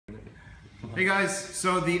Hey guys,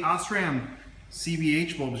 so the Osram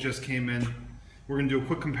CBH bulbs just came in. We're going to do a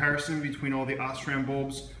quick comparison between all the Osram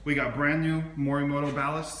bulbs. We got brand new Morimoto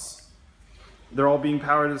ballasts. They're all being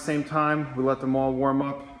powered at the same time. We let them all warm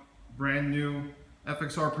up. Brand new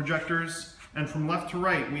FXR projectors. And from left to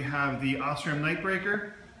right, we have the Osram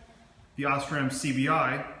Nightbreaker, the Osram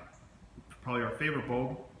CBI, probably our favorite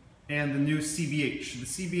bulb, and the new CBH. The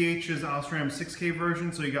CBH is Osram 6K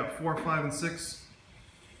version, so you got 4, 5, and 6.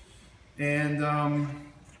 And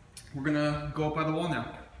we're gonna go up by the wall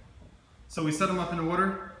now. So we set them up in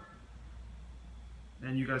order,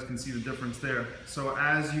 and you guys can see the difference there. So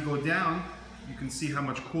as you go down, you can see how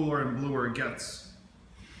much cooler and bluer it gets.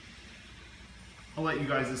 I'll let you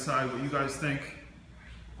guys decide what you guys think,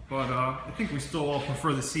 but I think we still all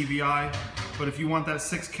prefer the CBI, but if you want that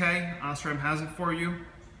 6K, Osram has it for you,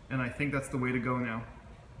 and I think that's the way to go now.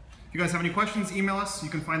 If you guys have any questions, email us. You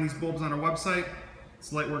can find these bulbs on our website.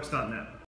 It's lightwerkz.net.